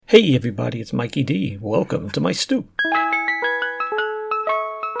Hey everybody, it's Mikey D. Welcome to my stoop.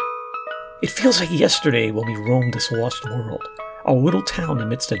 It feels like yesterday when we roamed this lost world, our little town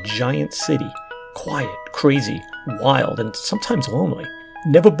amidst a giant city, quiet, crazy, wild, and sometimes lonely.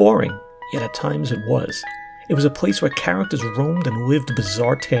 Never boring, yet at times it was. It was a place where characters roamed and lived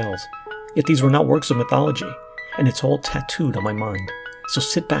bizarre tales, yet these were not works of mythology, and it's all tattooed on my mind. So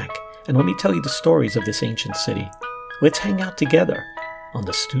sit back and let me tell you the stories of this ancient city. Let's hang out together on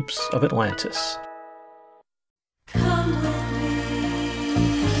the stoops of Atlantis. Come with me.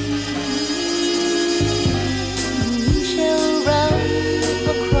 We shall run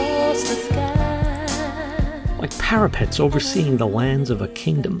across the sky. Like parapets overseeing the lands of a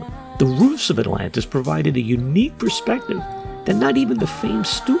kingdom, the roofs of Atlantis provided a unique perspective that not even the famed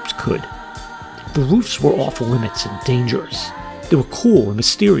stoops could. The roofs were off limits and dangerous. They were cool and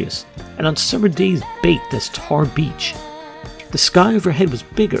mysterious, and on summer days baked as tar beach. The sky overhead was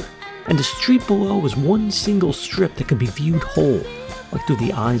bigger, and the street below was one single strip that could be viewed whole, like through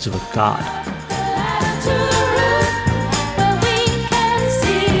the eyes of a god.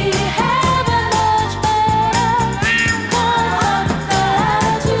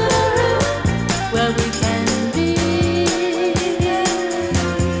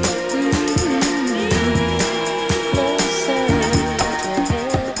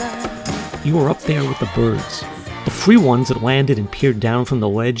 You were up there with the birds. The free ones that landed and peered down from the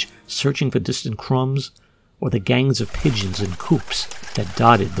ledge, searching for distant crumbs, or the gangs of pigeons and coops that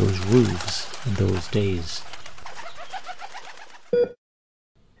dotted those roofs in those days.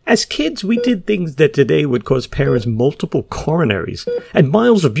 As kids, we did things that today would cause parents multiple coronaries and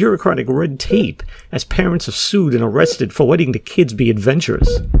miles of bureaucratic red tape, as parents are sued and arrested for letting the kids be adventurous.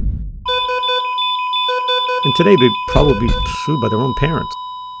 And today they'd probably be sued by their own parents.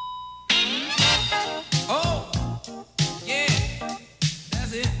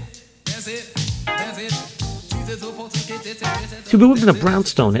 See, we lived in a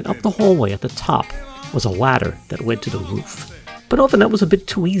brownstone, and up the hallway at the top was a ladder that led to the roof. But often that was a bit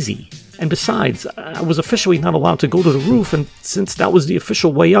too easy. And besides, I was officially not allowed to go to the roof, and since that was the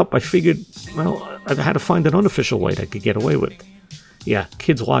official way up, I figured, well, I had to find an unofficial way that I could get away with. Yeah,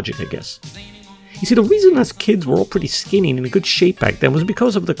 kids' logic, I guess. You see, the reason us kids were all pretty skinny and in good shape back then was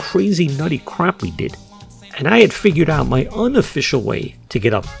because of the crazy, nutty crap we did. And I had figured out my unofficial way to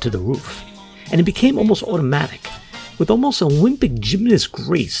get up to the roof. And it became almost automatic. With almost Olympic gymnast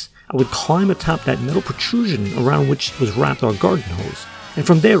grace, I would climb atop that metal protrusion around which was wrapped our garden hose. And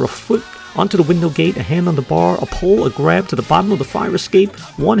from there, a foot onto the window gate, a hand on the bar, a pole, a grab to the bottom of the fire escape,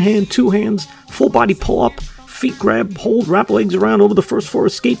 one hand, two hands, full body pull up, feet grab, hold, wrap legs around over the first floor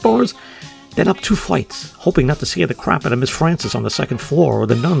escape bars, then up 2 flights, hoping not to scare the crap out of Miss Frances on the second floor or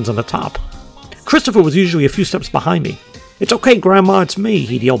the nuns on the top. Christopher was usually a few steps behind me. "It's okay, Grandma, it's me,"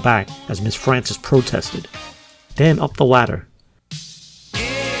 he'd yell back as Miss Frances protested. Then up the ladder.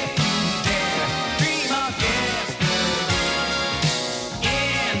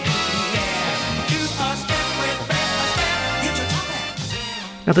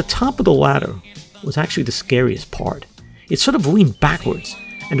 Now the top of the ladder was actually the scariest part. It sort of leaned backwards,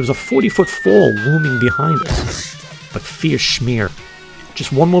 and there was a 40-foot fall looming behind us. But fear schmear.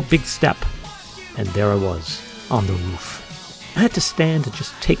 Just one more big step, and there I was, on the roof. I had to stand and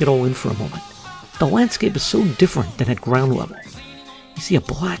just take it all in for a moment. The landscape is so different than at ground level. You see a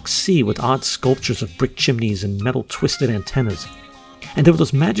black sea with odd sculptures of brick chimneys and metal twisted antennas. And there were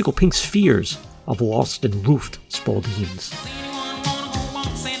those magical pink spheres of lost and roofed Spaldines.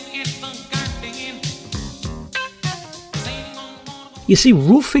 You see,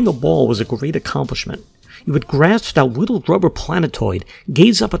 roofing a ball was a great accomplishment. You would grasp that little rubber planetoid,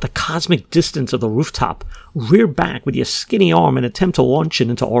 gaze up at the cosmic distance of the rooftop, rear back with your skinny arm and attempt to launch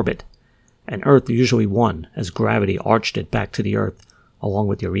it into orbit. And Earth usually won as gravity arched it back to the Earth along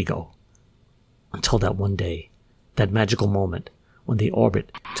with your ego. Until that one day, that magical moment when the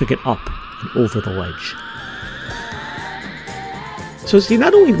orbit took it up and over the ledge. So see,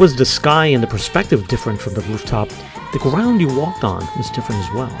 not only was the sky and the perspective different from the rooftop, the ground you walked on was different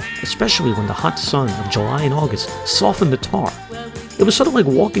as well, especially when the hot sun of July and August softened the tar. It was sort of like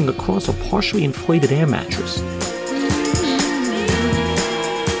walking across a partially inflated air mattress.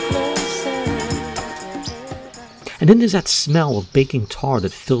 And then there's that smell of baking tar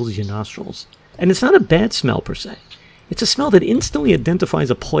that fills your nostrils. And it's not a bad smell per se. It's a smell that instantly identifies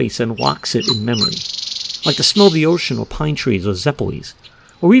a place and locks it in memory. Like the smell of the ocean or pine trees or zeppelis.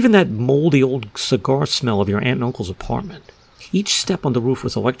 Or even that moldy old cigar smell of your aunt and uncle's apartment. Each step on the roof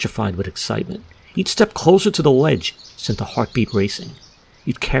was electrified with excitement. Each step closer to the ledge sent the heartbeat racing.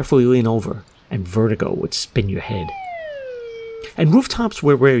 You'd carefully lean over, and vertigo would spin your head. And rooftops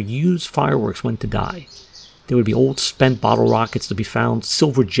were where used fireworks went to die. There would be old spent bottle rockets to be found,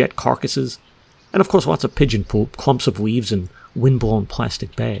 silver jet carcasses, and of course lots of pigeon poop, clumps of leaves, and windblown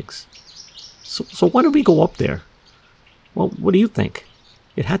plastic bags. So why did we go up there? Well, what do you think?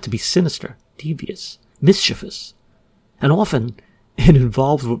 It had to be sinister, devious, mischievous, and often it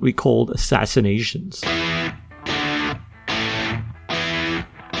involved what we called assassinations.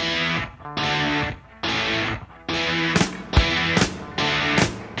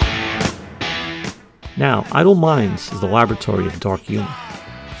 Now, Idle Minds is the laboratory of dark humor.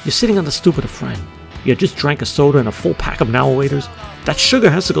 You're sitting on the stoop with a friend. You just drank a soda and a full pack of Now and Laters. That sugar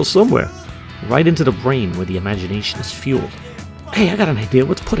has to go somewhere. Right into the brain where the imagination is fueled. Hey, I got an idea.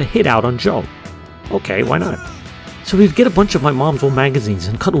 Let's put a hit out on Joe. Okay, why not? So we'd get a bunch of my mom's old magazines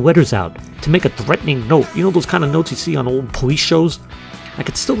and cut letters out to make a threatening note. You know those kind of notes you see on old police shows? I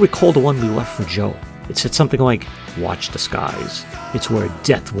could still recall the one we left for Joe. It said something like, "Watch the skies. It's where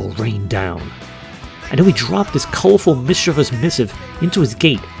death will rain down." And then we dropped this colorful, mischievous missive into his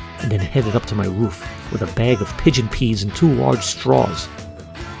gate and then headed up to my roof with a bag of pigeon peas and 2 large straws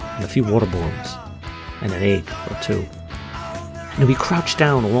and a few water balloons and an egg or 2. And then we crouched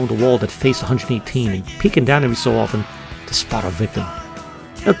down along the wall that faced 118 and peeking down every so often to spot our victim.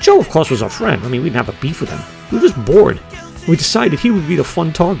 Now, Joe, of course, was our friend. I mean, we didn't have a beef with him. We were just bored. We decided he would be the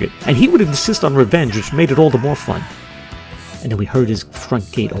fun target, and he would insist on revenge, which made it all the more fun. And then we heard his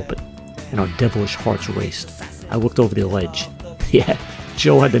front gate open, and our devilish hearts raced. I looked over the ledge. Yeah,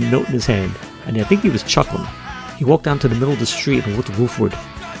 Joe had the note in his hand, and I think he was chuckling. He walked down to the middle of the street and looked roofward.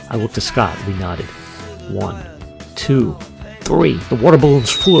 I looked to Scott. We nodded. 1, 2, 3. The water balloons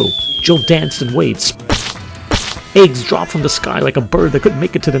flew. Joe danced and waved. Eggs dropped from the sky like a bird that couldn't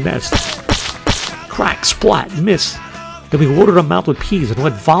make it to the nest. Crack, splat, miss. Then we loaded our mouth with peas and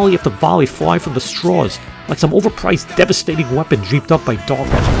let volley after volley fly from the straws like some overpriced, devastating weapon draped up by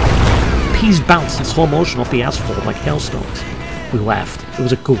dogs. Peas bounced in slow motion off the asphalt like hailstones. We laughed. It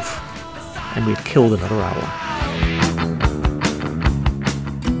was a goof. And we had killed another hour.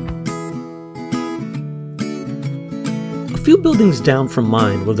 A few buildings down from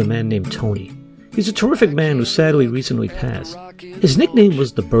mine lived a man named Tony. He's a terrific man who sadly recently passed. His nickname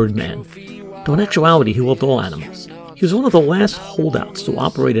was the Birdman, though in actuality he loved all animals. He was one of the last holdouts to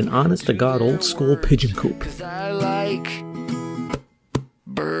operate an honest-to-God old-school pigeon coop. I like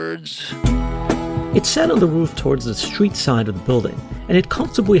birds. It sat on the roof towards the street side of the building, and it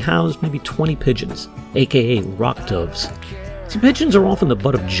comfortably housed maybe 20 pigeons, aka rock doves. See, pigeons are often the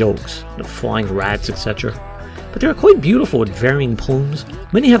butt of jokes, flying rats, etc. But they are quite beautiful with varying plumes.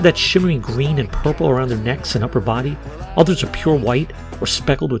 Many have that shimmering green and purple around their necks and upper body. Others are pure white or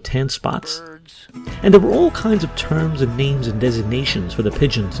speckled with tan spots. And there were all kinds of terms and names and designations for the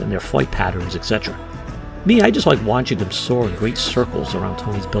pigeons and their flight patterns, etc. Me, I just like watching them soar in great circles around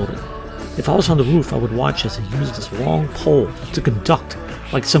Tony's building. If I was on the roof, I would watch as he used this long pole to conduct,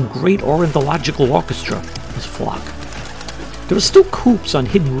 like some great ornithological orchestra, his flock. There are still coops on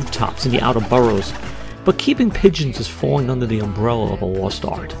hidden rooftops in the outer boroughs, but keeping pigeons is falling under the umbrella of a lost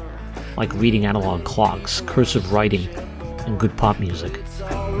art, like reading analog clocks, cursive writing, and good pop music. It's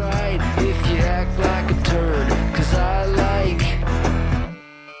alright if you act like a turd, 'cause I like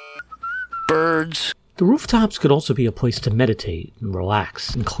birds. The rooftops could also be a place to meditate and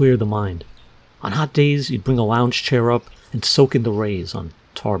relax and clear the mind. On hot days, you'd bring a lounge chair up and soak in the rays on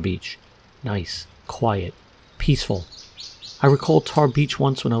Tar Beach. Nice, quiet, peaceful. I recall Tar Beach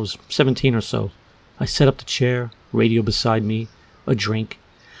once when I was 17 or so. I set up the chair, radio beside me, a drink.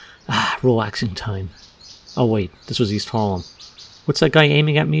 Relaxing time. Oh wait, this was East Harlem. What's that guy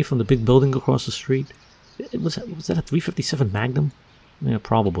aiming at me from the big building across the street? Was that a 357 Magnum? Yeah,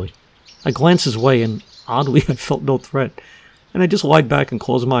 probably. I glanced his way, and oddly I felt no threat, and I just lied back and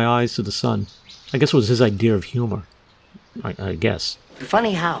closed my eyes to the sun. I guess it was his idea of humor. I guess.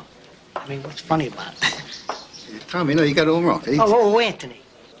 Funny how? I mean, what's funny about it? Tommy, no, you got it all wrong. Oh, Anthony.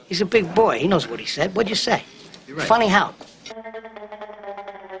 He's a big boy. He knows what he said. What'd you say? You're right. Funny how?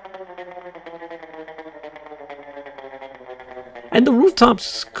 And the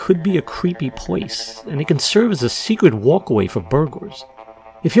rooftops could be a creepy place, and it can serve as a secret walkway for burglars.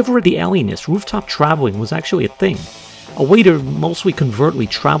 If you ever read The Alienist, rooftop traveling was actually a thing. A way to mostly covertly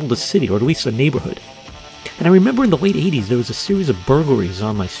travel the city, or at least a neighborhood. And I remember in the late 80s there was a series of burglaries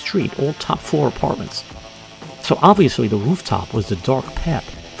on my street, all top-floor apartments. So obviously the rooftop was the dark path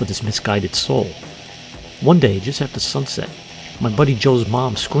for this misguided soul. One day, just after sunset, my buddy Joe's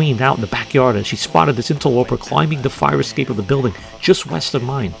mom screamed out in the backyard as she spotted this interloper climbing the fire escape of the building just west of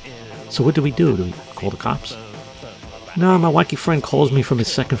mine. So what do? Do we call the cops? No, my wacky friend calls me from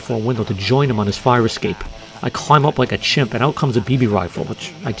his second floor window to join him on his fire escape. I climb up like a chimp, and out comes a BB rifle,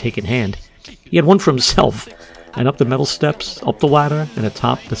 which I take in hand. He had one for himself, and up the metal steps, up the ladder, and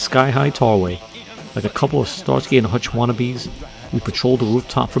atop the sky-high tarway, like a couple of Starsky and Hutch wannabes, we patrolled the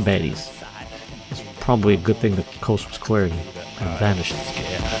rooftop for baddies. It's probably a good thing the coast was clear and I vanished.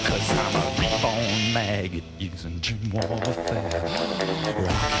 Cause I'm a reborn maggot using dream warfare.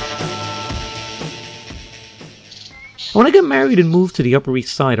 When I got married and moved to the Upper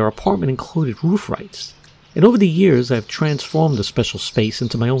East Side, our apartment included roof rights. And over the years, I've transformed the special space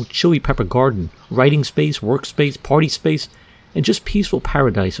into my own chili pepper garden, writing space, workspace, party space, and just peaceful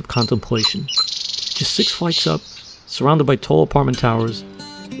paradise of contemplation. Just 6 flights up, surrounded by tall apartment towers,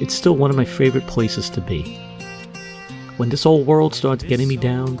 it's still one of my favorite places to be. When this old world starts getting me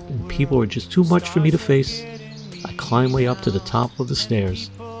down and people are just too much for me to face, I climb way up to the top of the stairs,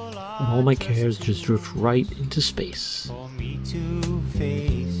 and all my cares just drift right into space. For me to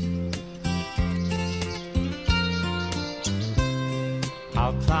face.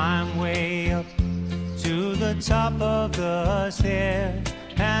 I'll climb way up to the top of the stairs,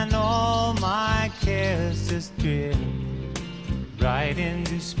 and all my cares just drift right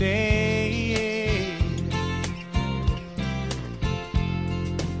into space.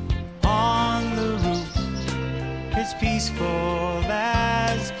 On the roof, it's peaceful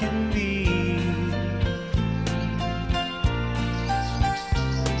as can be,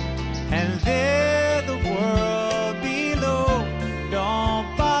 and there the world below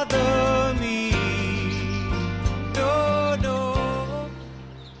don't bother me. No, no.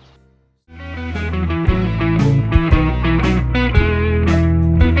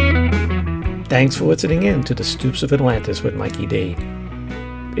 Thanks for listening in to the Stoops of Atlantis with Mikey D.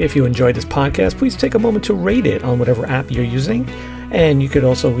 If you enjoyed this podcast, please take a moment to rate it on whatever app you're using. And you could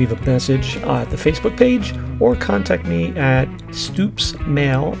also leave a message at the Facebook page or contact me at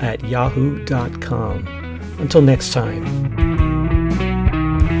stoopsmail@yahoo.com. Until next time.